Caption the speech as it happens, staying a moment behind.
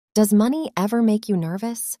Does money ever make you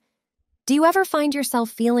nervous? Do you ever find yourself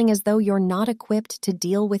feeling as though you're not equipped to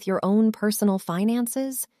deal with your own personal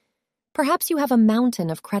finances? Perhaps you have a mountain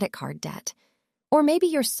of credit card debt. Or maybe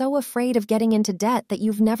you're so afraid of getting into debt that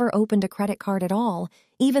you've never opened a credit card at all,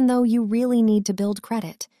 even though you really need to build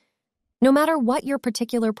credit. No matter what your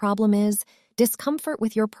particular problem is, discomfort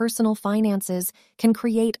with your personal finances can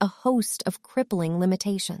create a host of crippling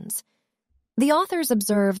limitations. The authors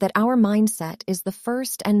observe that our mindset is the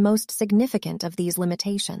first and most significant of these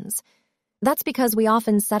limitations. That's because we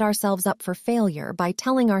often set ourselves up for failure by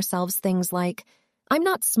telling ourselves things like, "I'm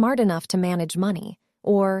not smart enough to manage money,"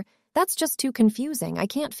 or "That's just too confusing, I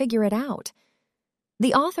can't figure it out."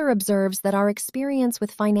 The author observes that our experience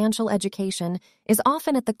with financial education is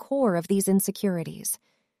often at the core of these insecurities.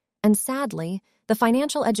 And sadly, the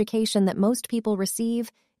financial education that most people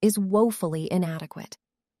receive is woefully inadequate.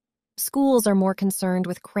 Schools are more concerned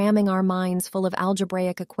with cramming our minds full of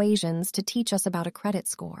algebraic equations to teach us about a credit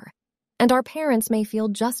score. And our parents may feel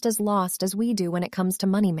just as lost as we do when it comes to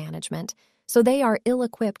money management, so they are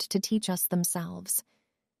ill-equipped to teach us themselves.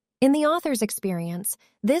 In the author's experience,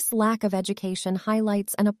 this lack of education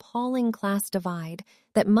highlights an appalling class divide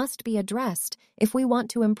that must be addressed if we want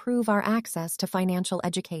to improve our access to financial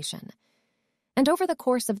education. And over the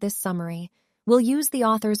course of this summary, we'll use the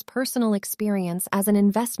author's personal experience as an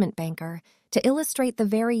investment banker to illustrate the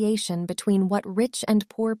variation between what rich and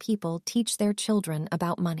poor people teach their children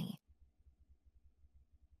about money.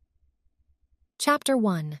 Chapter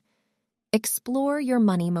 1. Explore your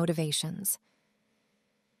money motivations.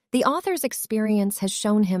 The author's experience has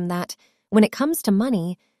shown him that, when it comes to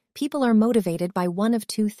money, people are motivated by one of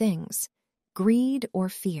two things: greed or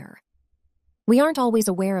fear. We aren't always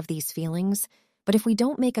aware of these feelings, but if we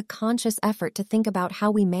don't make a conscious effort to think about how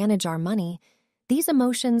we manage our money, these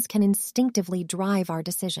emotions can instinctively drive our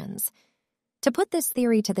decisions. To put this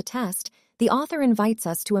theory to the test, the author invites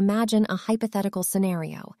us to imagine a hypothetical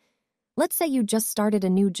scenario. Let's say you just started a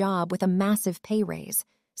new job with a massive pay raise.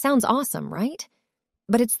 Sounds awesome, right?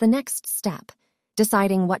 But it's the next step,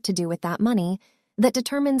 deciding what to do with that money, that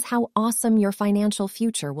determines how awesome your financial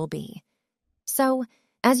future will be. So,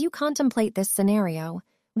 as you contemplate this scenario,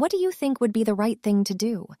 what do you think would be the right thing to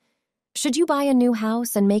do? Should you buy a new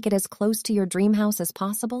house and make it as close to your dream house as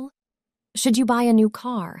possible? Should you buy a new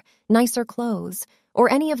car, nicer clothes,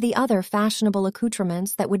 or any of the other fashionable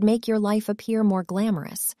accoutrements that would make your life appear more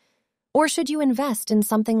glamorous? Or should you invest in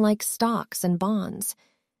something like stocks and bonds?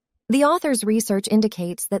 The author's research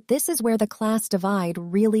indicates that this is where the class divide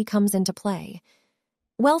really comes into play.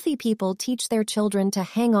 Wealthy people teach their children to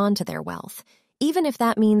hang on to their wealth, even if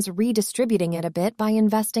that means redistributing it a bit by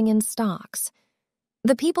investing in stocks.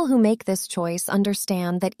 The people who make this choice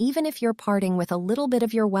understand that even if you're parting with a little bit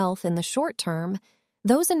of your wealth in the short term,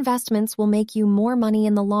 those investments will make you more money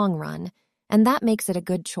in the long run, and that makes it a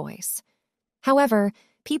good choice. However,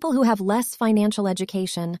 people who have less financial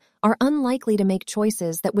education are unlikely to make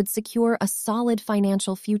choices that would secure a solid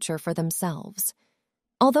financial future for themselves.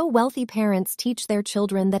 Although wealthy parents teach their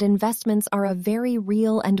children that investments are a very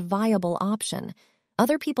real and viable option,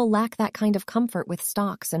 other people lack that kind of comfort with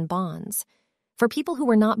stocks and bonds. For people who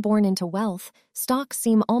were not born into wealth, stocks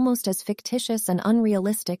seem almost as fictitious and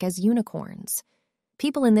unrealistic as unicorns.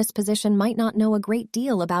 People in this position might not know a great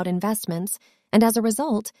deal about investments, and as a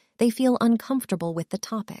result, they feel uncomfortable with the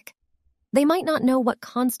topic. They might not know what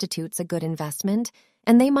constitutes a good investment,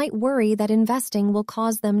 and they might worry that investing will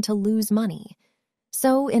cause them to lose money.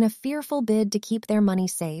 So, in a fearful bid to keep their money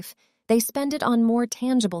safe, they spend it on more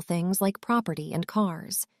tangible things like property and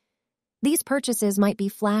cars. These purchases might be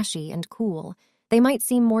flashy and cool. They might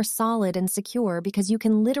seem more solid and secure because you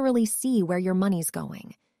can literally see where your money's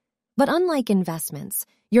going. But unlike investments,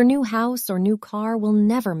 your new house or new car will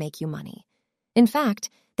never make you money. In fact,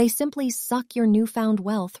 they simply suck your newfound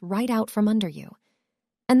wealth right out from under you.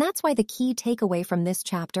 And that's why the key takeaway from this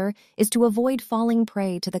chapter is to avoid falling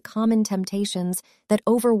prey to the common temptations that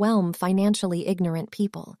overwhelm financially ignorant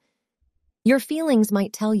people. Your feelings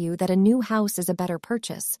might tell you that a new house is a better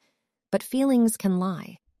purchase, but feelings can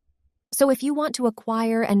lie. So if you want to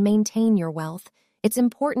acquire and maintain your wealth, it's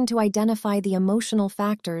important to identify the emotional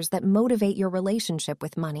factors that motivate your relationship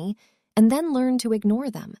with money and then learn to ignore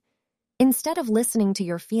them. Instead of listening to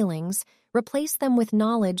your feelings, replace them with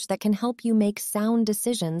knowledge that can help you make sound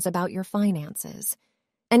decisions about your finances.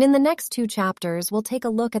 And in the next 2 chapters, we'll take a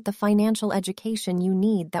look at the financial education you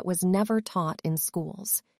need that was never taught in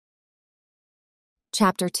schools.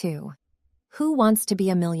 Chapter 2. Who Wants to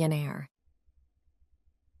Be a Millionaire?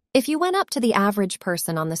 If you went up to the average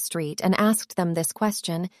person on the street and asked them this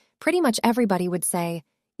question, pretty much everybody would say,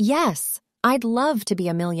 "Yes, I'd love to be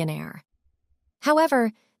a millionaire."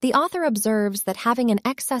 However, The author observes that having an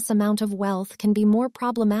excess amount of wealth can be more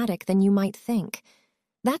problematic than you might think.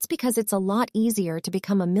 That's because it's a lot easier to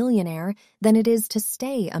become a millionaire than it is to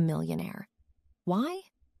stay a millionaire. Why?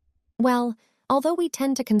 Well, although we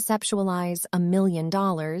tend to conceptualize $1 million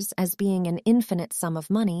as being an infinite sum of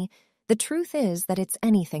money, the truth is that it's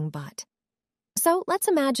anything but. So let's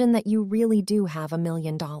imagine that you really do have $1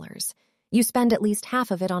 million. You spend at least half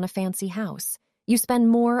of it on a fancy house. You spend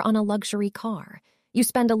more on a luxury car. You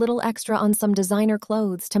spend a little extra on some designer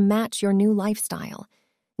clothes to match your new lifestyle.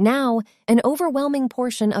 Now, an overwhelming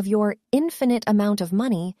portion of your infinite amount of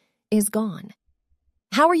money is gone.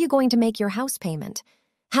 How are you going to make your house payment?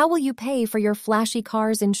 How will you pay for your flashy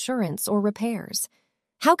car's insurance or repairs?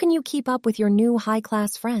 How can you keep up with your new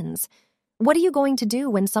high-class friends? What are you going to do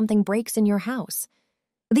when something breaks in your house?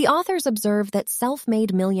 The authors observe that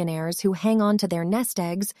self-made millionaires who hang on to their nest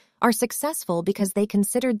eggs are successful because they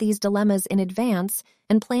considered these dilemmas in advance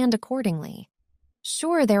and planned accordingly.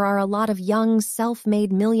 Sure, there are a lot of young,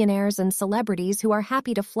 self-made millionaires and celebrities who are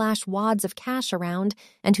happy to flash wads of cash around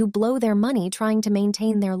and who blow their money trying to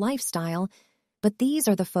maintain their lifestyle, but these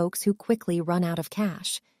are the folks who quickly run out of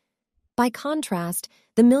cash. By contrast,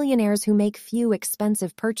 the millionaires who make few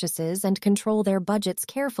expensive purchases and control their budgets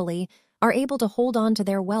carefully are able to hold on to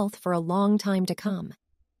their wealth for a long time to come.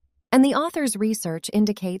 And the author's research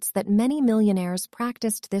indicates that many millionaires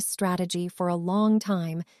practiced this strategy for a long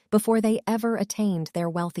time before they ever attained their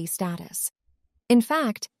wealthy status. In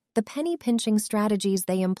fact, the penny-pinching strategies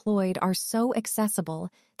they employed are so accessible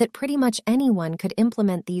that pretty much anyone could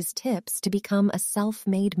implement these tips to become a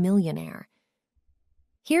self-made millionaire.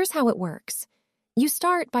 Here's how it works. You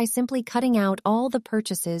start by simply cutting out all the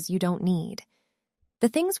purchases you don't need. The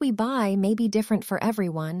things we buy may be different for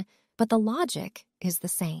everyone, but the logic is the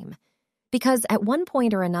same. Because at one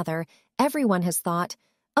point or another, everyone has thought,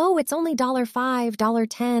 oh, it's only $5, $10,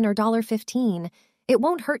 or $15. It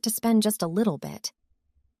won't hurt to spend just a little bit.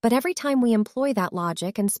 But every time we employ that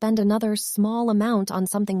logic and spend another small amount on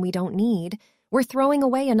something we don't need, we're throwing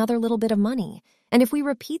away another little bit of money. And if we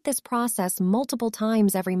repeat this process multiple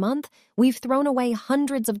times every month, we've thrown away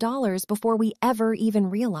hundreds of dollars before we ever even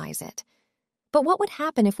realize it. But what would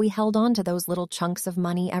happen if we held on to those little chunks of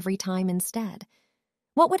money every time instead?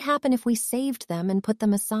 What would happen if we saved them and put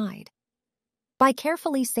them aside? By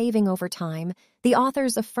carefully saving over time, the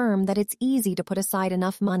authors affirm that it's easy to put aside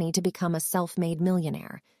enough money to become a self-made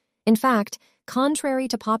millionaire. In fact, contrary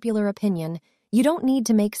to popular opinion, you don't need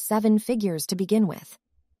to make 7 figures to begin with.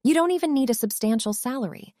 You don't even need a substantial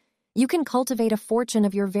salary. You can cultivate a fortune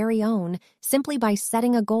of your very own simply by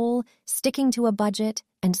setting a goal, sticking to a budget,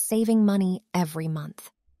 and saving money every month.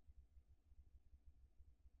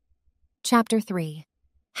 Chapter 3.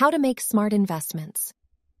 How to make smart investments.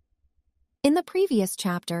 In the previous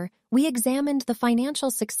chapter, we examined the financial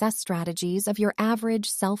success strategies of your average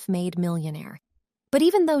self-made millionaire. But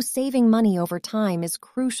even though saving money over time is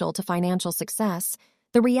crucial to financial success,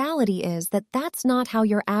 the reality is that that's not how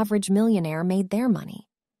your average millionaire made their money.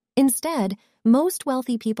 Instead, most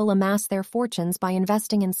wealthy people amass their fortunes by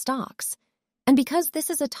investing in stocks. And because this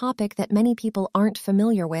is a topic that many people aren't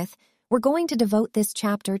familiar with, we're going to devote this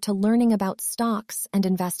chapter to learning about stocks and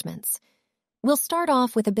investments. We'll start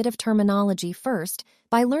off with a bit of terminology first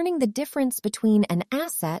by learning the difference between an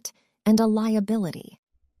asset and a liability.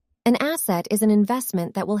 An asset is an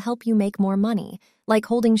investment that will help you make more money, like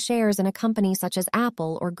holding shares in a company such as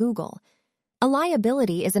Apple or Google. A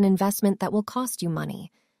liability is an investment that will cost you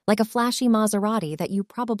money, like a flashy Maserati that you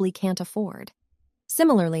probably can't afford.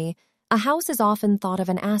 Similarly, a house is often thought of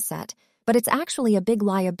an asset, but it's actually a big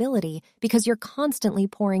liability because you're constantly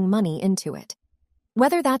pouring money into it.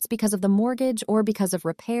 Whether that's because of the mortgage or because of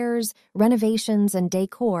repairs, renovations, and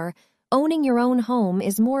decor, owning your own home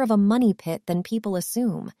is more of a money pit than people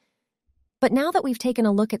assume. But now that we've taken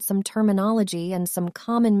a look at some terminology and some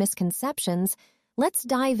common misconceptions, let's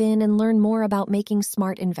dive in and learn more about making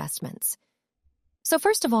smart investments. So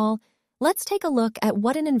first of all, let's take a look at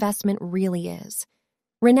what an investment really is.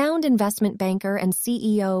 Renowned investment banker and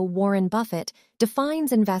CEO Warren Buffett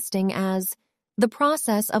defines investing as the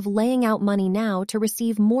process of laying out money now to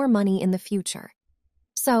receive more money in the future.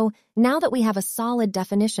 So, now that we have a solid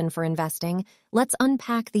definition for investing, let's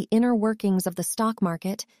unpack the inner workings of the stock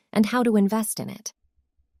market and how to invest in it.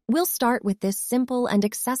 We'll start with this simple and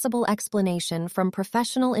accessible explanation from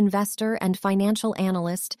professional investor and financial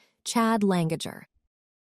analyst Chad Langager.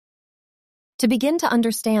 To begin to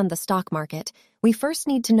understand the stock market, we first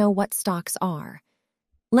need to know what stocks are.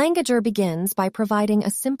 Langager begins by providing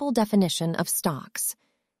a simple definition of stocks.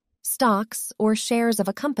 Stocks, or shares of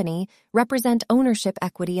a company, represent ownership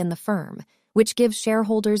equity in the firm, which gives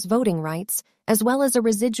shareholders voting rights, as well as a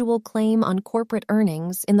residual claim on corporate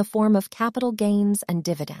earnings in the form of capital gains and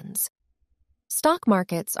dividends. Stock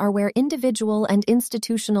markets are where individual and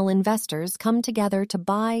institutional investors come together to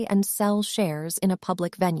buy and sell shares in a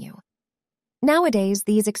public venue. Nowadays,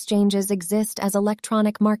 these exchanges exist as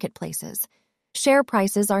electronic marketplaces. Share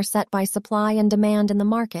prices are set by supply and demand in the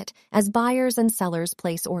market as buyers and sellers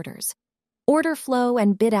place orders. Order flow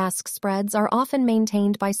and bid-ask spreads are often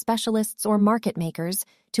maintained by specialists or market makers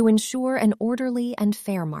to ensure an orderly and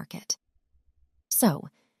fair market. So,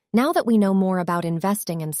 now that we know more about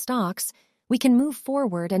investing in stocks, we can move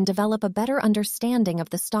forward and develop a better understanding of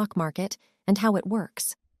the stock market and how it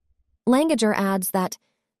works. Langager adds that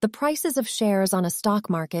the prices of shares on a stock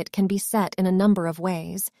market can be set in a number of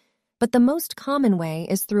ways, but the most common way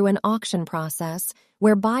is through an auction process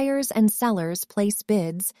where buyers and sellers place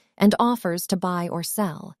bids and offers to buy or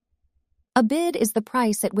sell. A bid is the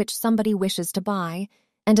price at which somebody wishes to buy,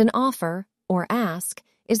 and an offer, or ask,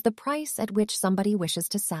 is the price at which somebody wishes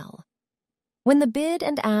to sell. When the bid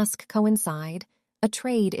and ask coincide, a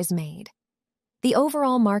trade is made. The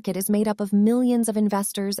overall market is made up of millions of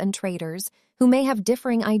investors and traders who may have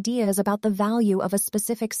differing ideas about the value of a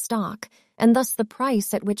specific stock and thus the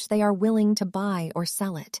price at which they are willing to buy or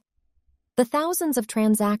sell it. The thousands of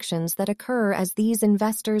transactions that occur as these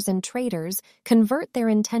investors and traders convert their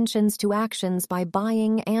intentions to actions by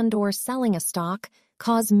buying and/or selling a stock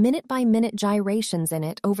cause minute-by-minute gyrations in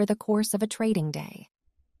it over the course of a trading day.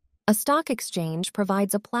 A stock exchange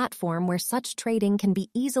provides a platform where such trading can be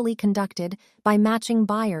easily conducted by matching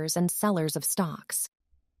buyers and sellers of stocks.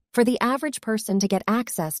 For the average person to get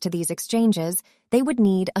access to these exchanges, they would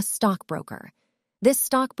need a stockbroker. This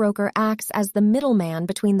stockbroker acts as the middleman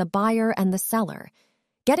between the buyer and the seller.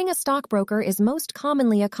 Getting a stockbroker is most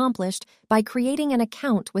commonly accomplished by creating an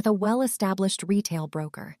account with a well-established retail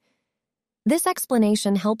broker. This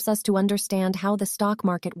explanation helps us to understand how the stock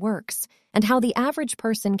market works and how the average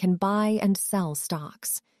person can buy and sell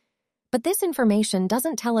stocks. But this information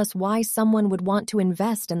doesn't tell us why someone would want to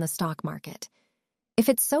invest in the stock market. If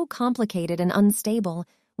it's so complicated and unstable,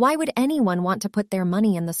 why would anyone want to put their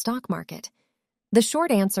money in the stock market? The short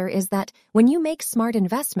answer is that when you make smart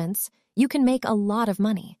investments, you can make a lot of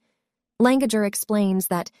money. Langager explains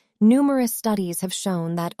that numerous studies have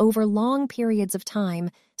shown that over long periods of time,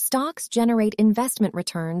 stocks generate investment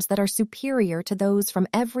returns that are superior to those from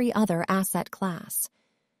every other asset class.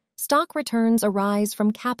 Stock returns arise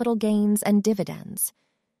from capital gains and dividends.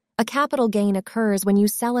 A capital gain occurs when you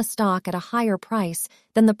sell a stock at a higher price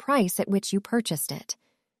than the price at which you purchased it.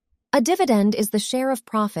 A dividend is the share of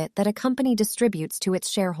profit that a company distributes to its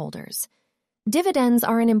shareholders. Dividends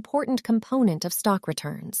are an important component of stock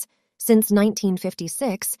returns. Since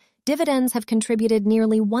 1956, dividends have contributed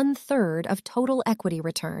nearly 1/3 of total equity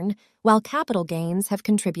return, while capital gains have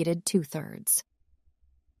contributed 2/3.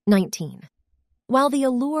 19. While the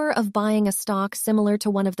allure of buying a stock similar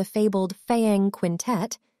to one of the fabled FAANG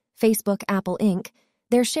Quintet, Facebook, Apple Inc.,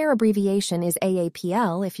 their share abbreviation is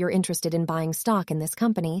AAPL if you're interested in buying stock in this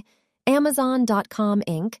company, Amazon.com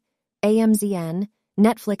Inc., AMZN,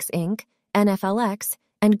 Netflix Inc., NFLX,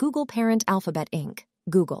 and Google parent Alphabet Inc.,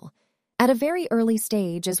 Google, at a very early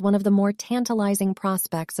stage is one of the more tantalizing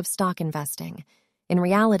prospects of stock investing. In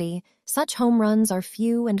reality, such home runs are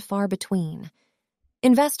few and far between.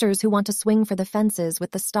 Investors who want to swing for the fences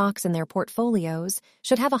with the stocks in their portfolios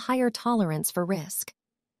should have a higher tolerance for risk.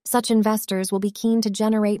 Such investors will be keen to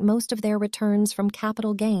generate most of their returns from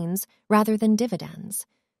capital gains rather than dividends.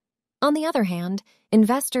 On the other hand,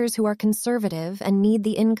 investors who are conservative and need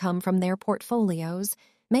the income from their portfolios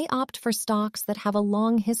may opt for stocks that have a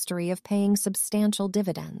long history of paying substantial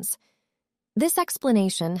dividends. This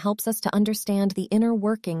explanation helps us to understand the inner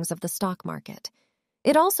workings of the stock market.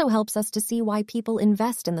 It also helps us to see why people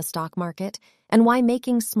invest in the stock market and why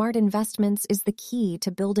making smart investments is the key to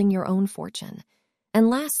building your own fortune. And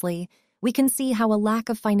lastly, we can see how a lack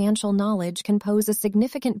of financial knowledge can pose a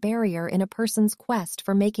significant barrier in a person's quest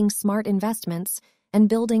for making smart investments and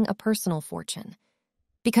building a personal fortune.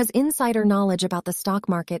 Because insider knowledge about the stock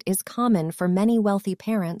market is common for many wealthy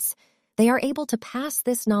parents, they are able to pass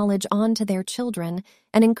this knowledge on to their children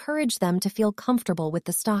and encourage them to feel comfortable with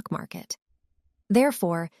the stock market.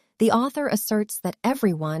 Therefore, the author asserts that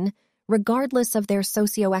everyone, regardless of their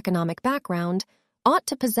socioeconomic background, ought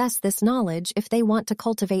to possess this knowledge if they want to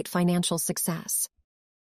cultivate financial success.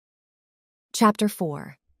 Chapter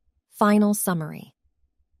 4. Final Summary.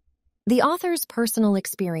 The author's personal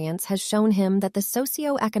experience has shown him that the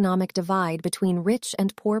socioeconomic divide between rich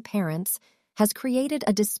and poor parents has created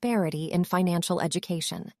a disparity in financial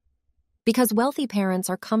education. Because wealthy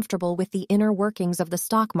parents are comfortable with the inner workings of the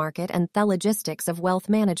stock market and the logistics of wealth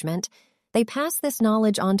management, they pass this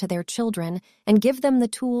knowledge on to their children and give them the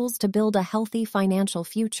tools to build a healthy financial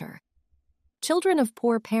future. Children of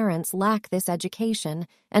poor parents lack this education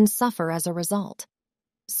and suffer as a result.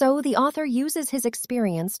 So the author uses his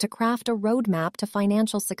experience to craft a roadmap to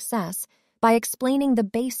financial success by explaining the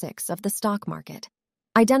basics of the stock market,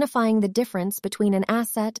 identifying the difference between an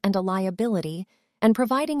asset and a liability, and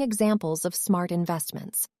providing examples of smart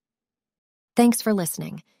investments. Thanks for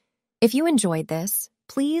listening. If you enjoyed this,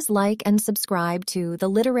 please like and subscribe to The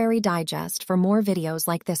Literary Digest for more videos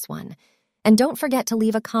like this one. And don't forget to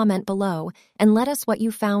leave a comment below and let us what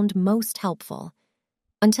you found most helpful.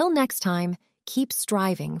 Until next time, keep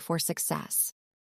striving for success.